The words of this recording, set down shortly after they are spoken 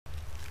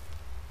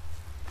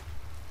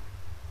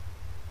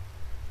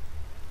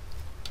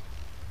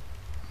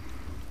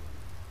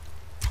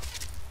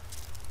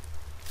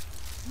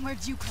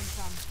Where'd you come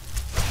from?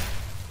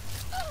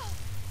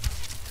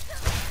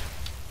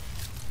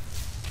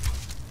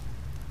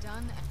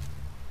 Done.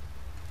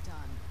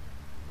 Done.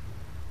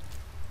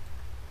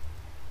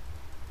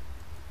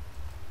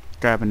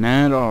 Grabbing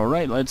that.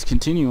 Alright, let's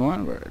continue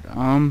onward.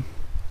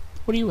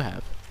 What do you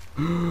have?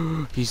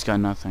 He's got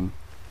nothing.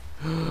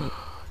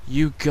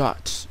 You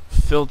got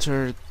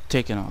filter,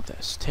 taking all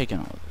this, taking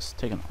all this,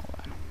 taking all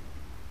that.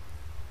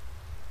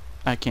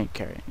 I can't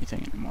carry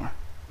anything anymore.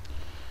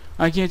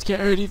 I can't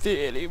carry anything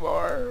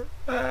anymore.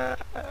 Come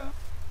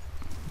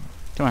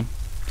on,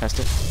 test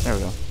it. There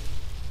we go.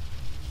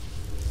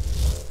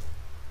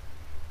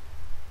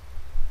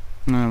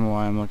 I don't know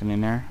why I'm looking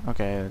in there.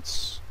 Okay,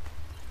 let's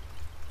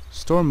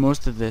store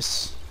most of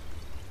this.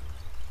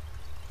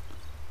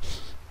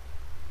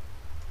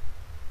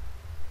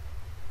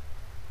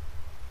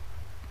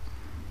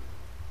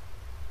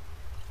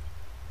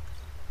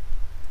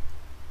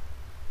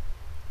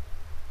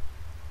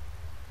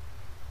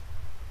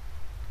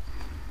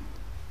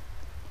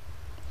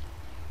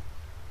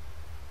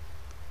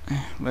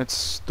 Let's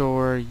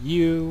store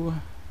you.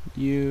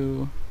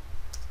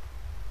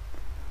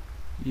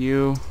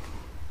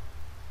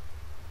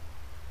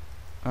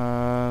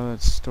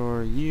 Let's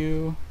store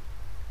you.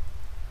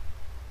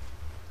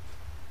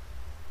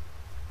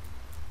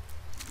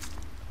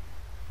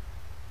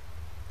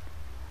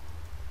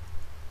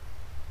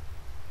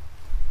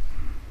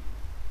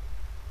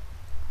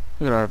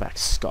 Look at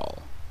Arvac's skull.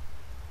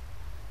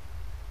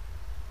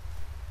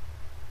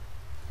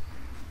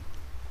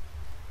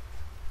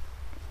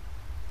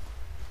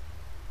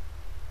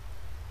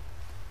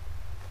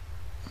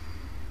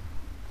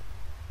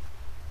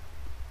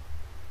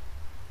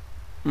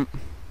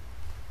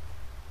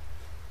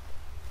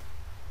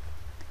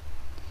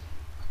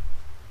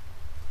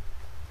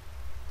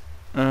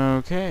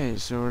 Okay,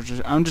 so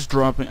I'm just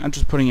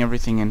putting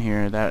everything in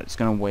here that's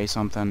gonna weigh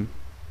something.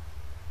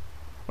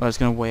 Well, it's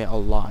gonna weigh a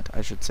lot,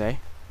 I should say.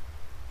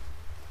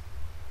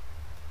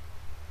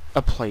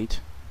 A plate.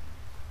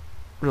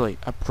 Really,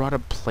 I brought a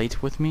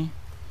plate with me?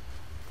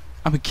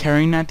 I've been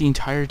carrying that the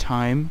entire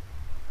time?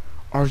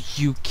 Are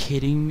you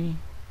kidding me?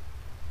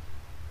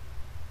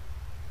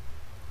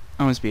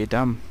 I must be a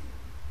dumb.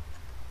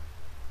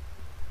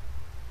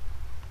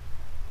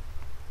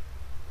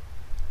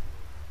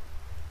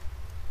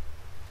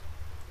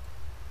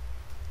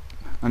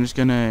 I'm just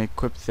gonna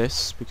equip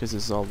this because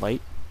this is all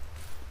light.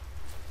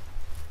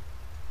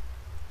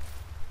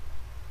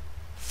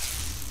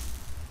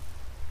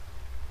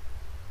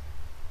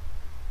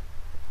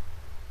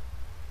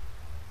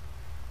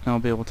 And I'll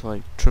be able to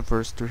like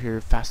traverse through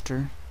here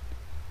faster.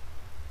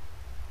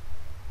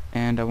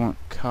 And I won't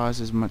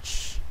cause as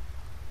much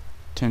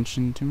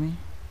tension to me.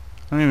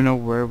 I don't even know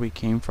where we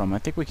came from. I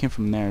think we came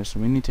from there, so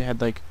we need to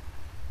head like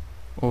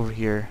over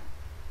here.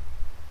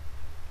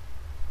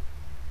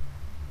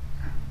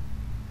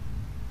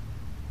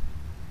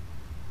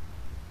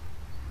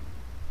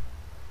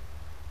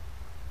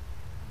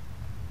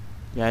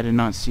 Yeah, I did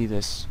not see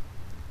this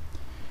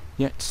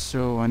yet,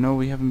 so I know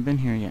we haven't been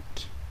here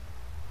yet.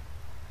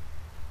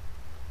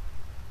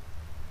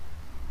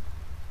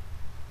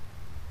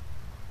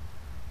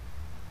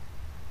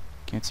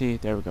 Can't see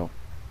it. There we go.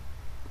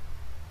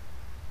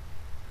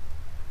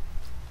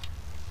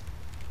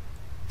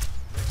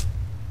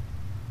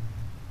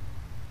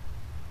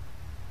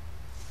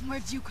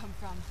 Where'd you come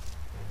from?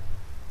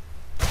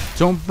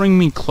 Don't bring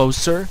me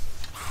closer.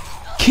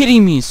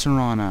 Kidding me,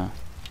 Serana.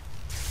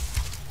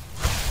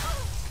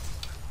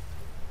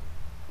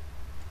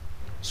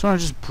 Serana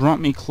just brought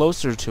me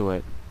closer to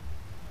it.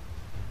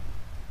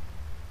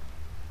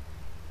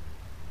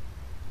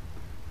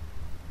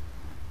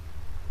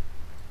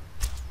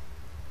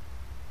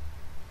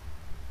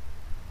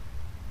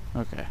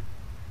 Okay.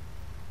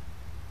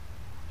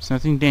 So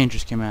nothing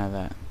dangerous came out of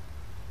that.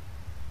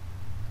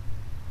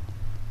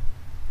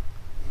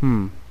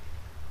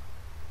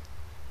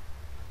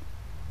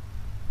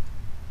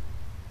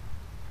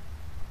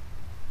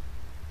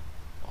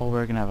 Oh,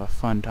 we're gonna have a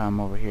fun time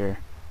over here.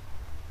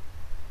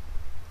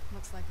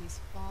 Looks like these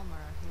Falmer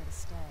are here to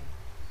stay.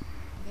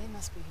 They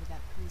must be who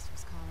that priest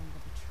was calling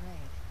the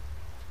betrayed.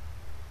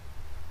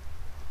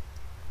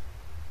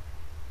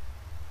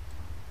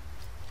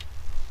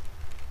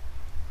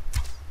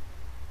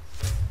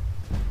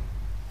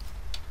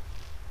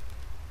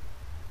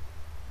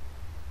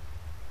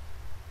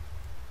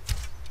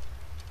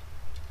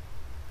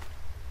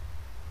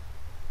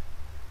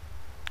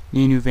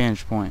 Need a new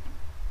vantage point.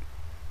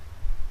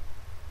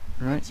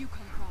 Right Where'd you come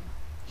from?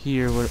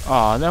 here would.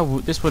 Oh,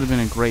 this would have been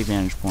a great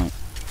vantage point.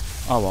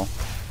 Oh well.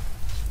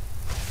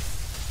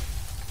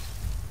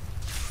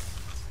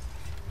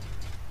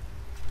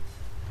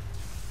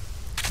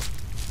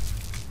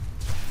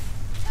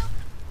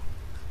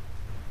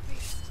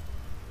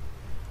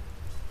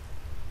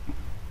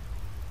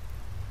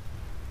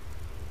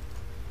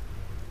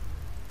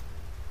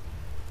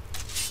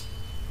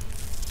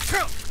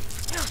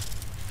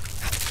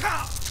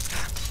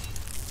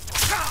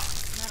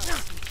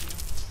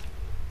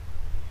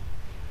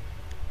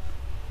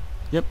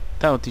 Yep,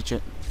 that'll teach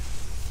it.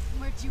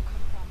 Where'd you come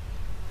from?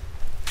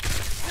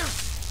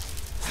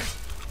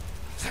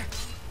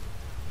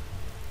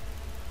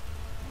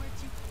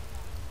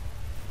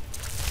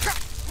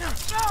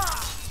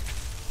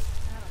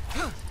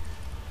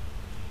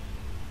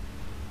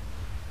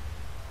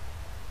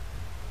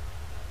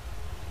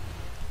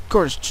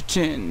 Course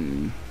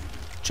tin.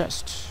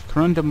 Chest.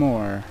 Corunda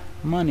more.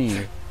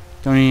 Money.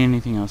 Don't need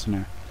anything else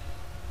in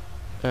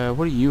there.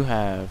 What do you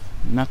have?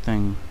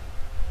 Nothing.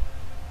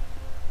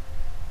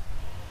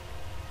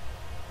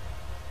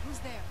 Who's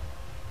there?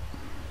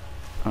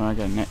 Oh, I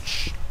got a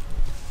niche.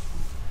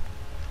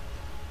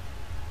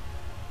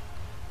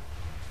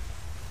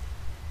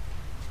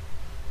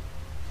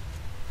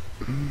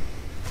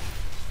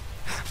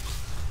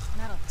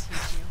 That'll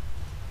teach you.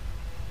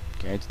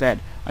 Okay, it's dead.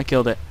 I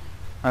killed it.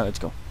 Alright, let's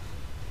go.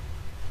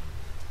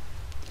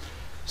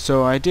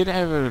 So I did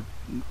have a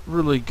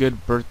really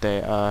good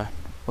birthday.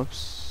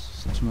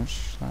 Whoops. Too much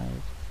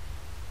slide.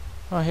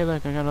 Oh, hey,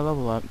 look, I got a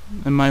level up.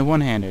 And my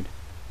one-handed.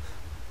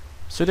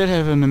 So I did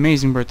have an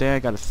amazing birthday. I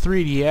got a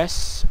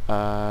 3DS,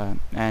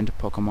 and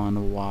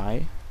Pokemon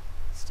Y.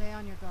 Stay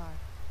on your guard.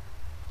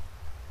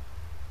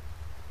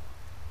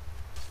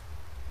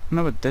 I don't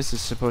know what this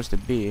is supposed to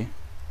be.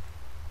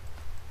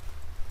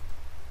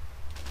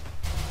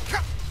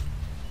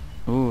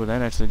 Ooh,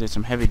 that actually did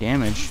some heavy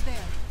damage. Who's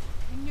there?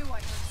 I knew I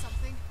heard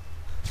something.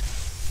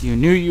 You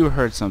knew you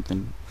heard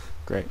something.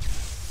 Great.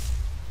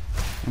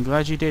 I'm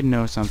glad you did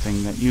know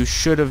something, that you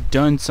should have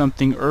done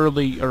something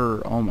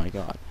earlier. Oh my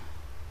god.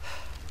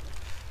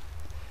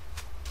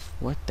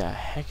 What the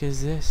heck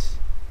is this?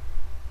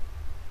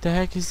 The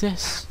heck is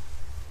this?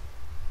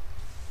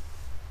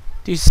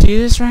 Do you see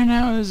this right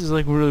now? This is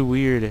like really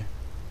weird. Is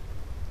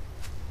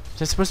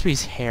that supposed to be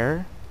his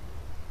hair?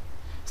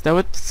 Is that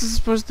what this is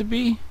supposed to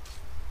be?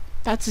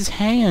 That's his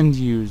hand,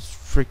 you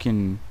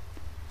freaking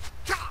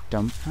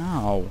dumb.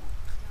 Ow.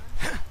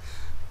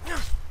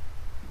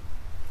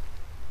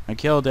 I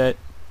killed it.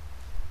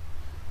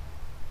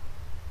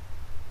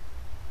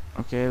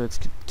 Okay, let's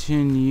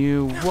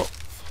continue. Whoa.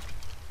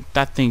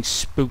 That thing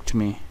spooked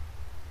me.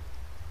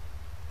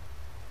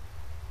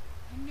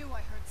 I knew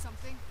I heard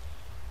something.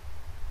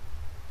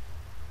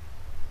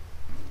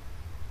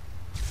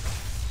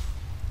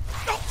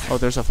 Oh,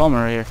 there's a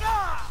farmer right here.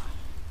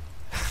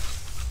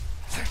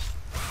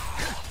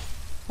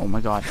 Oh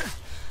my god.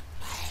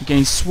 You're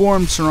getting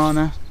swarmed,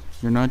 Serana.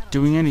 You're not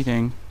doing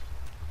anything.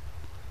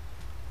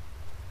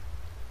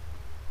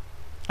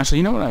 Actually,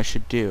 you know what I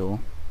should do?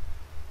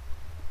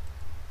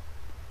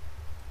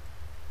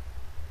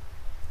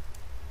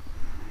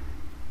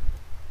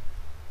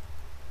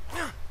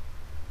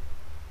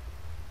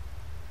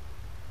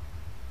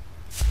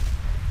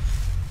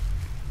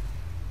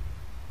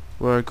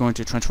 We're going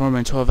to transform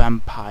into a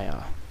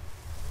vampire.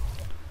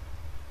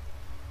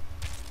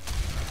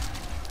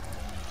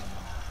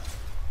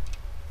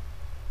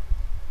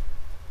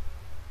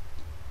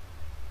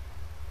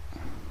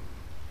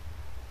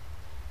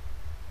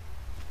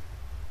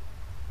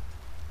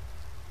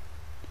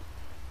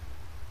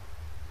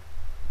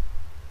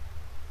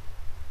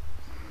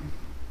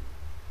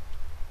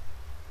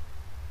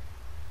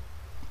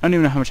 I don't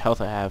even know how much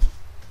health I have.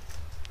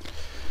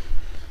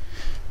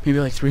 Maybe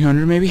like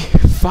 300, maybe?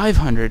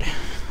 500.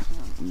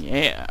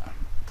 Yeah.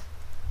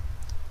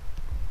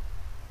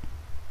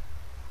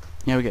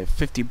 Yeah, we get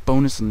 50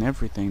 bonus and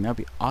everything. That'd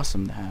be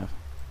awesome to have.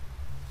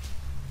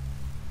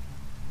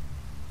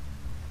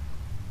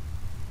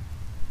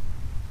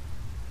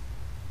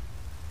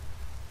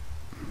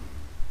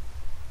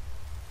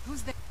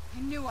 Who's there? I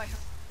knew I heard.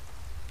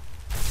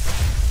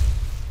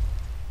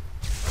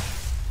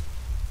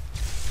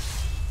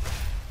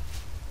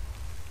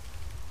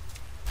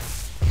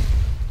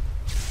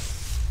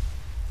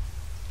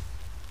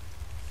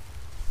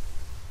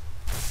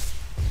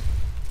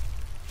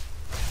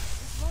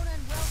 This won't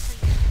end well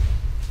for you.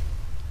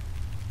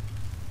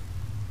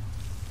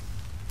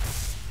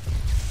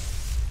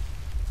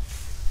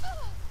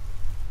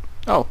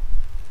 Oh,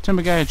 some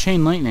guy had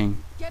chain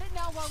lightning. Get it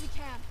now while we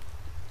can.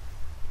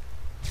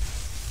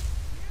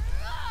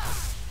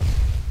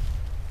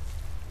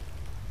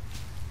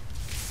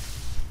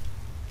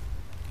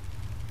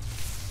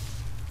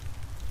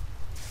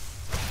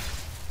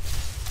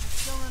 I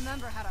still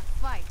remember how to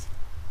fight.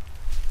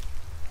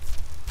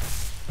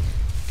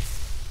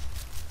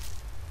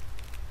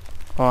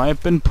 Oh,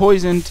 I've been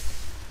poisoned.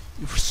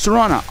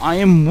 Serana, I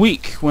am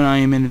weak when I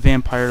am in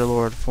Vampire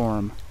Lord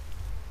form.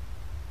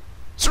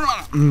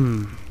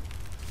 Serana!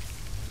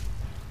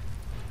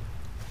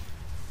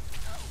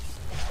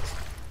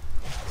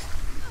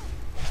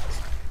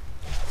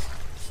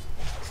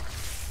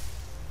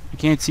 I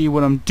can't see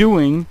what I'm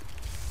doing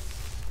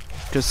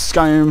because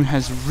Skyrim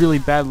has really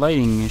bad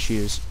lighting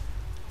issues.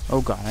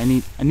 Oh god, I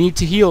need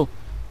to heal.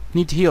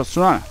 Need to heal.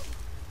 Serana.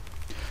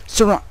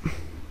 Serana.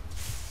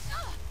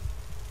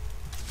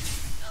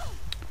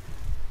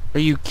 Are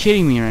you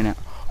kidding me right now?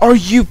 Are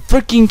you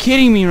freaking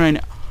kidding me right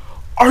now?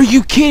 Are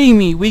you kidding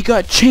me? We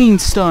got chain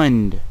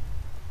stunned.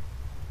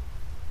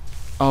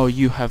 Oh,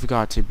 you have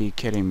got to be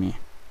kidding me.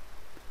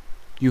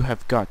 You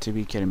have got to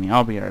be kidding me.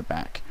 I'll be right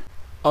back.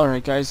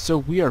 Alright guys, so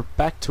we are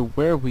back to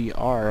where we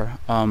are,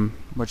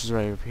 which is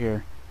right over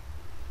here.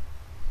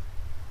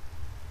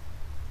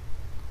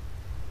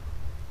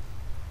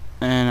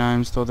 And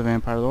I'm still the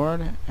Vampire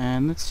Lord,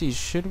 and let's see,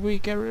 should we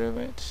get rid of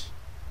it?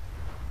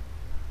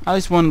 At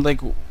least one,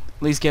 like,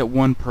 at least get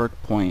one perk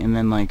point, and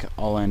then like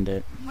I'll end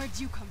it. Where'd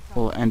you come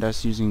from? We'll end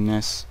us using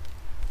this.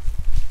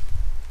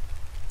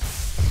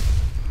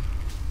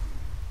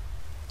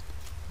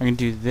 I can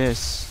do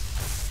this.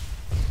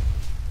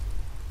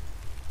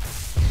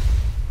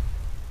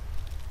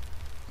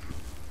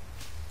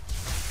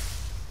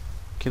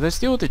 Okay, let's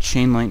deal with the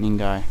chain lightning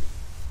guy.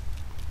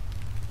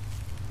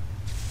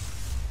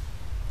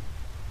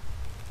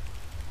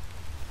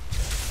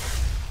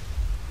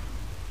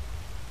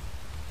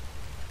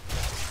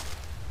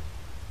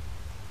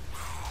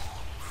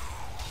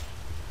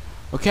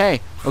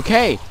 Okay,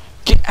 okay,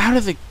 get out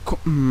of the.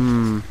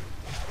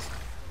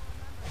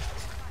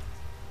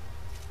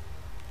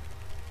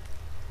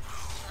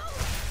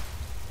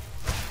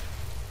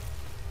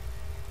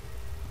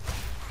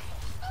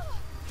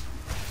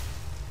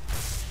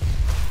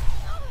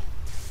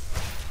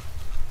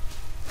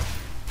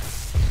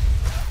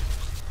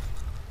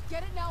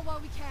 Get it now while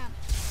we can.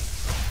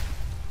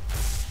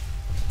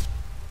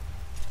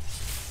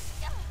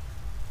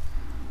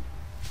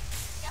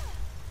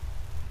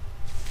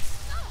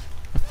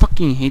 I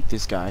fucking hate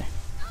this guy.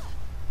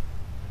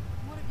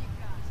 What have you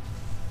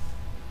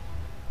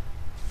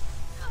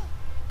got?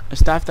 A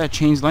staff that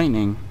chains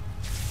lightning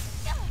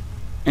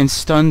and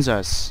stuns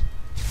us.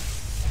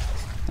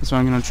 That's why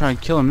I'm gonna try and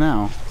kill him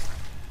now.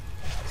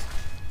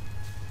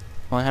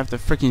 Well, I have the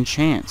freaking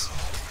chance.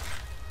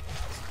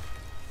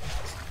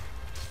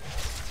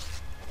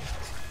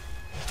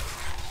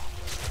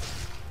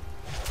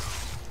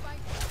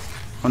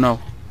 Oh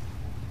no.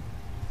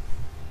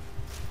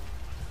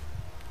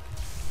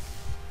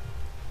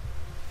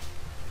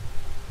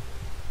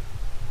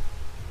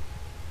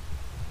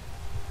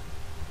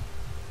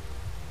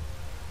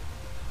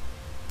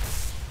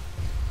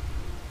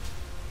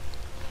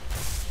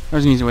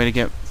 There's an easy way to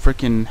get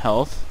frickin'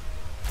 health.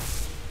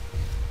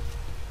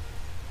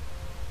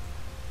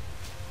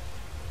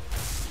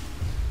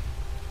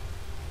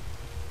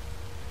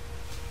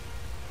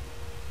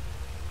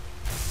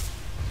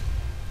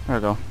 There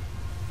we go.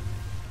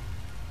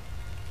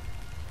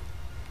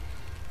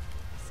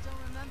 Still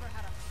remember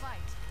how to fight.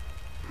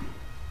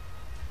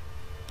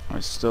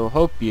 I still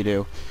hope you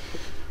do.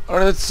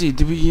 Alright, let's see.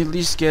 Did we at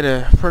least get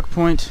a perk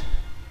point?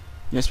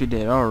 Yes, we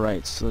did.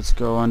 Alright, so let's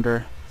go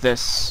under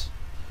this.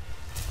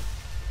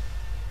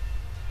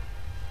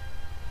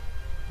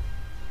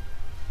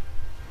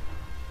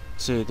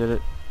 Let's see, did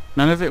it?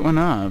 None of it went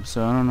up,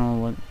 so I don't know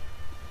what.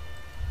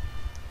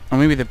 Oh,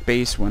 maybe the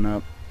base went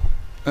up.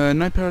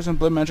 Night powers on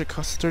blood magic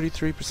costs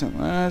 33%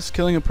 less.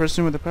 Killing a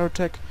person with a power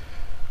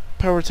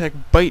tech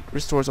bite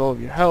restores all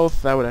of your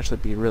health. That would actually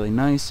be really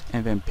nice.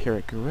 And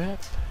vampiric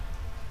rep.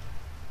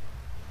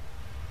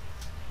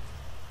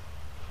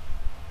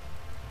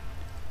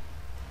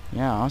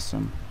 Yeah,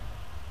 awesome.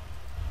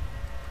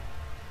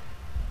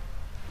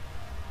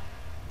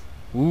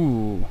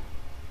 Ooh,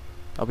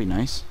 that'll be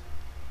nice.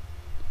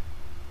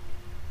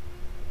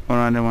 Oh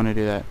no, I didn't want to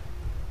do that.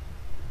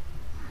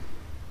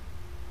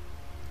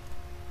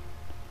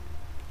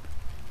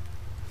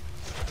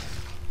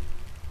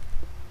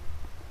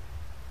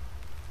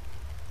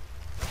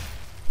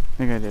 I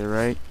think I did it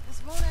right.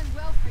 This won't end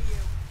well for you.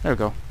 There we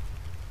go.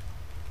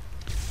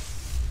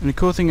 And the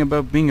cool thing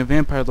about being a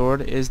vampire lord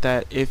is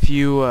that if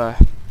you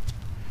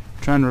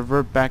try and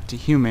revert back to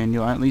human,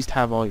 you'll at least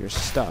have all your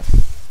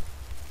stuff.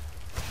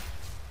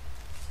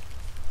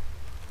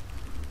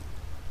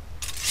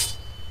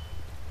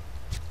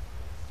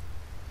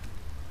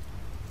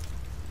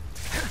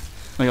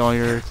 Like all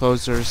your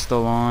clothes are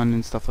still on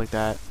and stuff like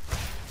that.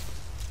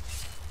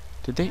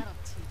 Did they That'll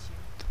teach you.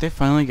 Did they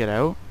finally get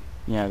out?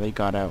 Yeah, they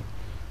got out.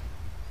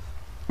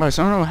 Alright,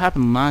 so I don't know what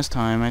happened last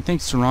time. I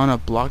think Serana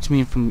blocked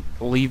me from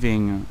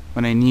leaving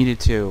when I needed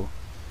to.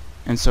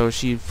 And so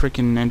she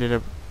freaking ended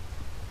up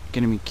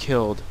getting me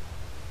killed.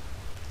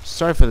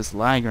 Sorry for this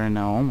lag right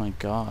now. Oh my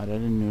god, I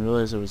didn't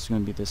realize it was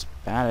going to be this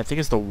bad. I think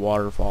it's the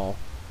waterfall.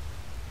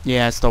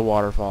 Yeah, it's the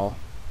waterfall.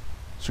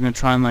 So I'm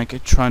going to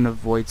try and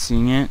avoid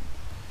seeing it.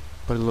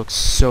 But it looks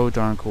so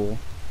darn cool.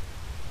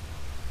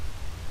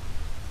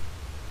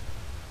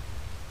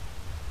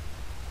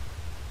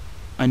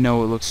 I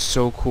know it looks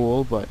so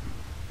cool, but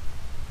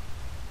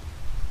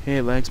hey,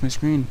 it lags my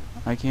screen.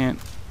 I can't.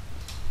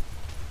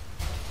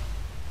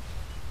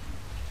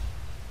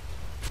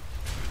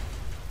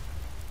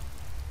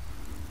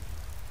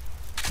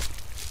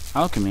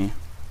 Alchemy.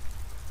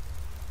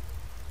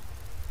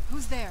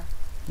 Who's there?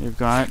 You've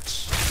got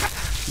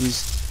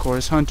these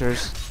chorus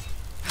hunters.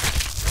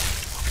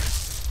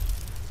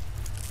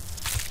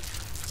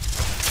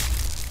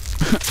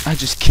 I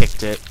just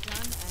kicked it. Done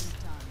and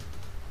done.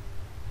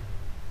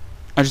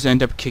 I just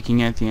end up kicking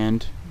it at the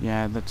end.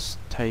 Yeah, that's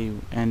how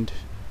you end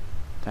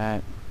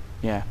that.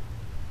 Yeah.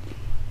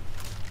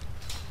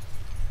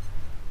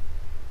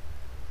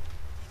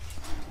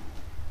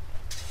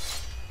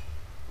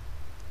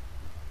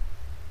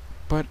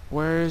 But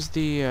where is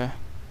the,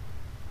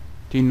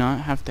 do you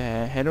not have to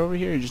head over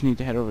here? You just need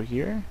to head over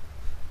here?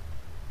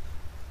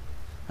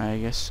 I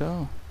guess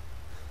so.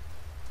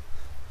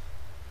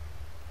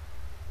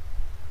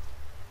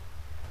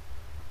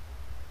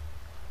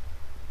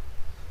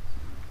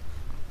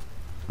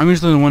 I'm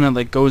usually the one that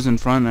like goes in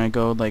front, and I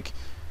go like,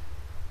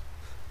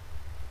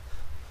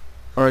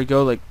 or I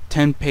go like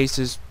 10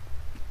 paces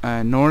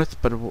north,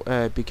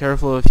 but be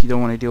careful if you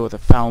don't want to deal with a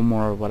foul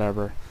moor or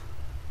whatever.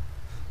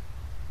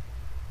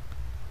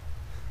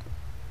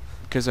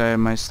 Because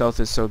my stealth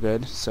is so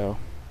good, so.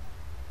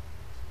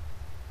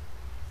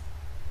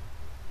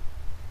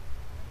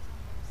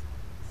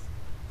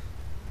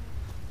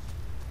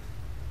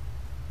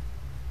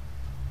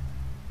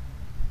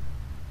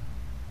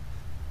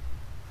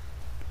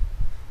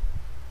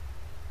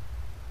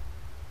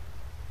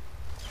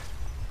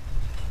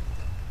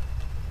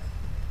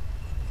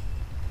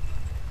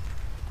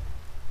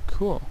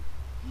 Cool.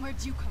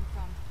 Where'd you come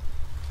from?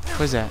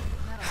 What is that?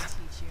 That'll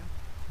teach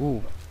you.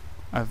 Ooh.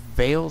 A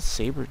veiled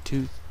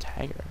saber-tooth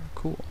tiger.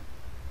 Cool.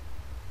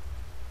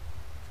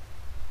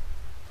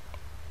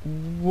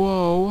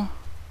 Whoa.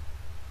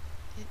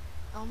 It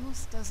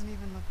almost doesn't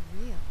even look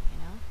real, you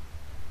know?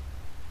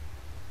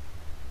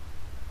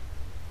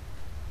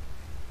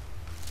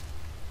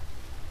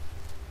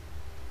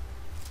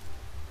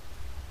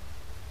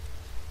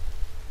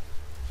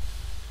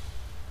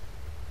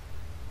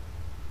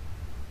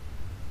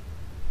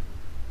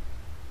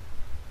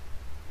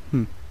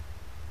 Hmm.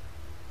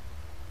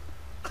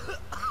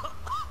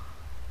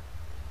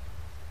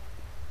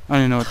 I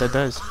don't know what that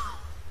does.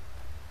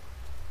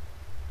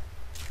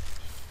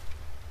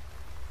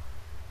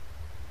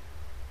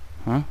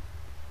 Huh?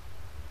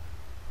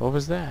 What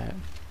was that?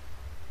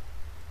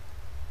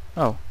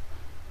 Oh.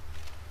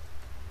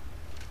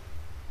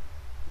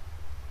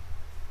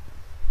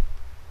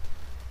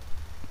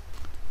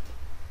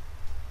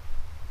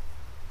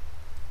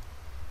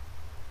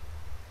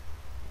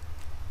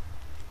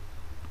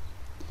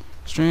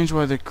 Strange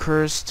why the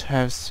cursed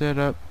have set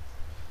up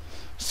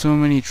so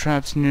many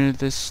traps near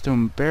this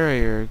stone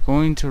barrier.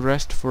 Going to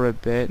rest for a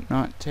bit,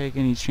 not take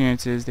any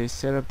chances. They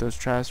set up those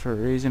traps for a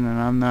reason, and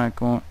I'm not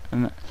going.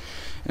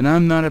 And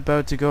I'm not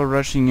about to go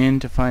rushing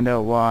in to find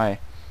out why.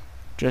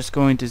 Just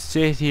going to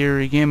sit here,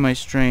 regain my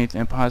strength,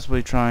 and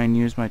possibly try and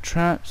use my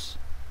traps.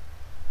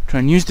 Try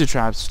and use the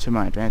traps to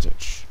my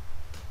advantage.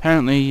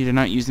 Apparently, you did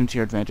not use them to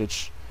your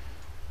advantage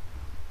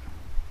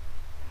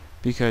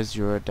because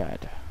you're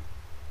dead.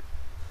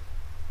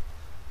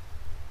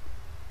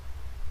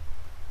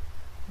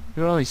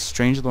 Look at all these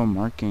strange little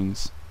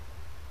markings.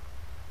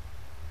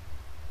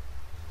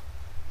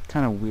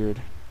 Kind of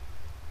weird.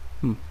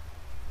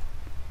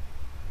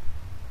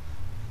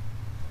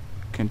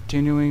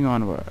 Continuing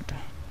onward.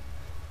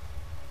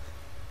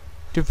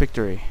 To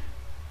victory.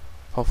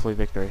 Hopefully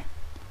victory.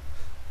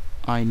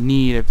 I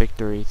need a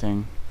victory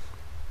thing.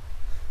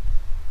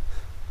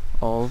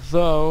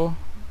 Although,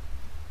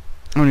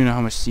 I don't even know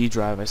how much C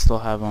drive I still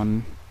have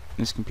on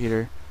this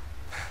computer.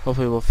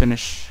 Hopefully we'll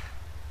finish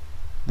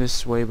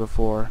this way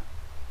before.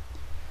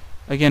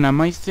 Again,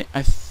 I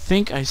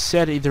think I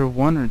said either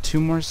 1 or 2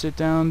 more sit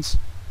downs.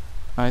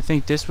 I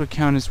think this would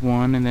count as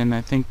 1, and then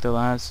I think the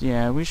last,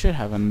 yeah, we should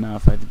have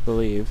enough, I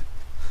believe.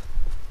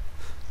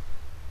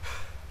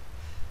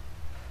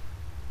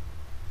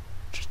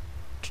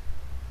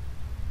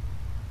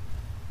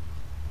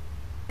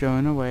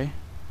 Going away.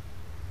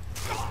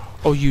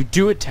 Oh, you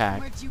do attack.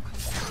 Where'd you come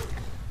from?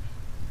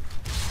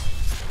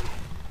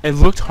 It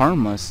looked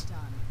harmless. Done.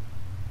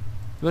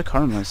 It looked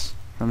harmless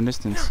from a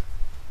distance.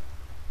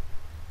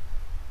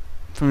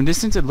 From a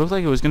distance, it looked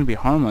like it was going to be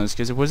harmless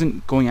because it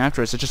wasn't going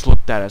after us. It just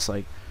looked at us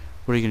like,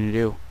 what are you going to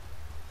do?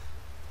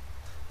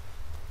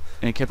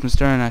 And it kept on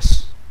staring at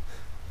us.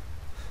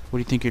 What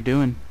do you think you're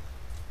doing?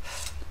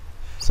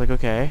 It's like,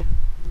 okay.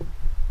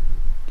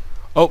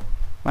 Oh,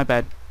 my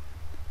bad.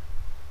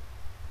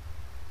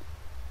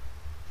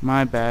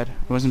 My bad.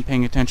 I wasn't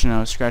paying attention.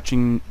 I was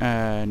scratching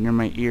near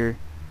my ear.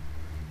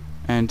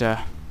 And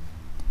I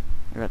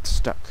got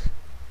stuck.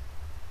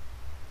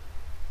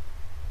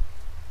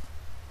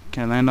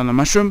 Can I land on the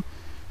mushroom?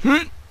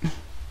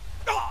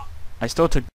 I still took